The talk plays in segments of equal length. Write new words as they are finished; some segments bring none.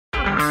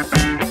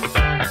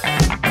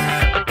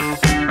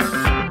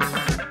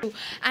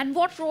And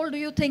what role do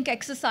you think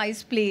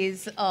exercise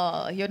plays,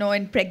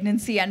 in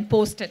pregnancy and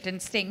post it,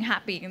 in staying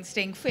happy and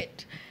staying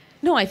fit?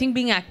 No, I think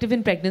being active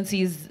in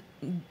pregnancy is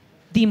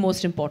the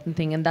most important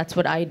thing, and that's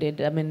what I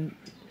did. I mean,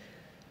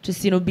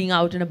 just, being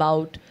out and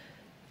about,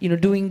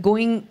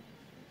 going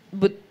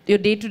with your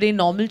day-to-day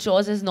normal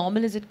chores as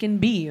normal as it can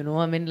be,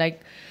 I mean,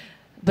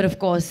 but of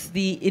course,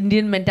 the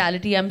Indian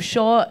mentality, I'm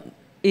sure,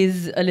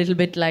 is a little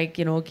bit like,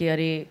 कि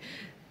अरे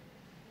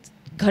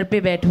घर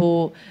पे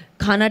बैठो,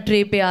 खाना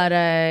tray पे आ रहा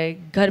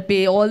है, घर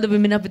पे all the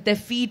women are with their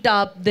feet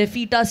up, their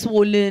feet are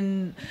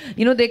swollen,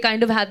 they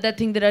kind of have that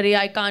thing that अरे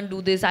I can't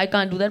do this, I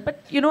can't do that.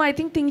 But, I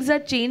think things are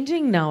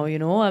changing now,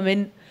 I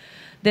mean,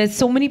 there's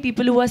so many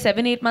people who are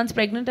 7-8 months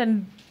pregnant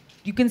and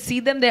you can see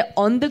them, they're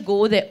on the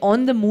go, they're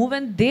on the move,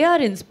 and they are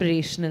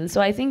inspirational.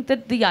 So I think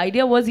that the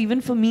idea was,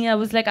 even for me, I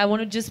was like, I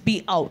want to just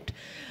be out.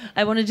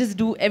 I want to just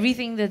do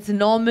everything that's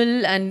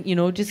normal and,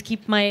 just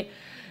keep my,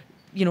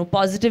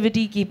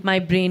 positivity, keep my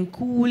brain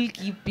cool,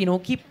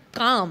 keep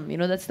calm.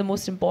 That's the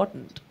most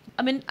important.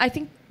 I mean, I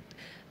think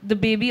the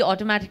baby,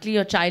 automatically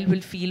your child will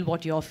feel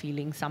what you're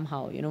feeling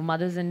somehow.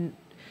 Mothers and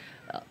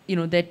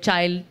their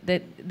child,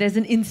 there's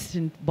an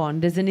instant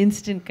bond, there's an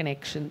instant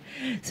connection.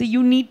 So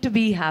you need to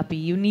be happy,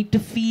 you need to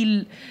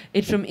feel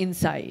it from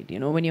inside,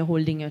 when you're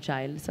holding your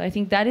child. So I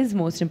think that is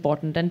most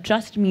important. And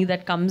trust me,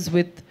 that comes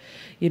with,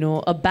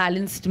 a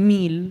balanced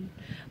meal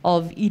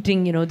of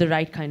eating, the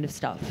right kind of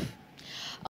stuff.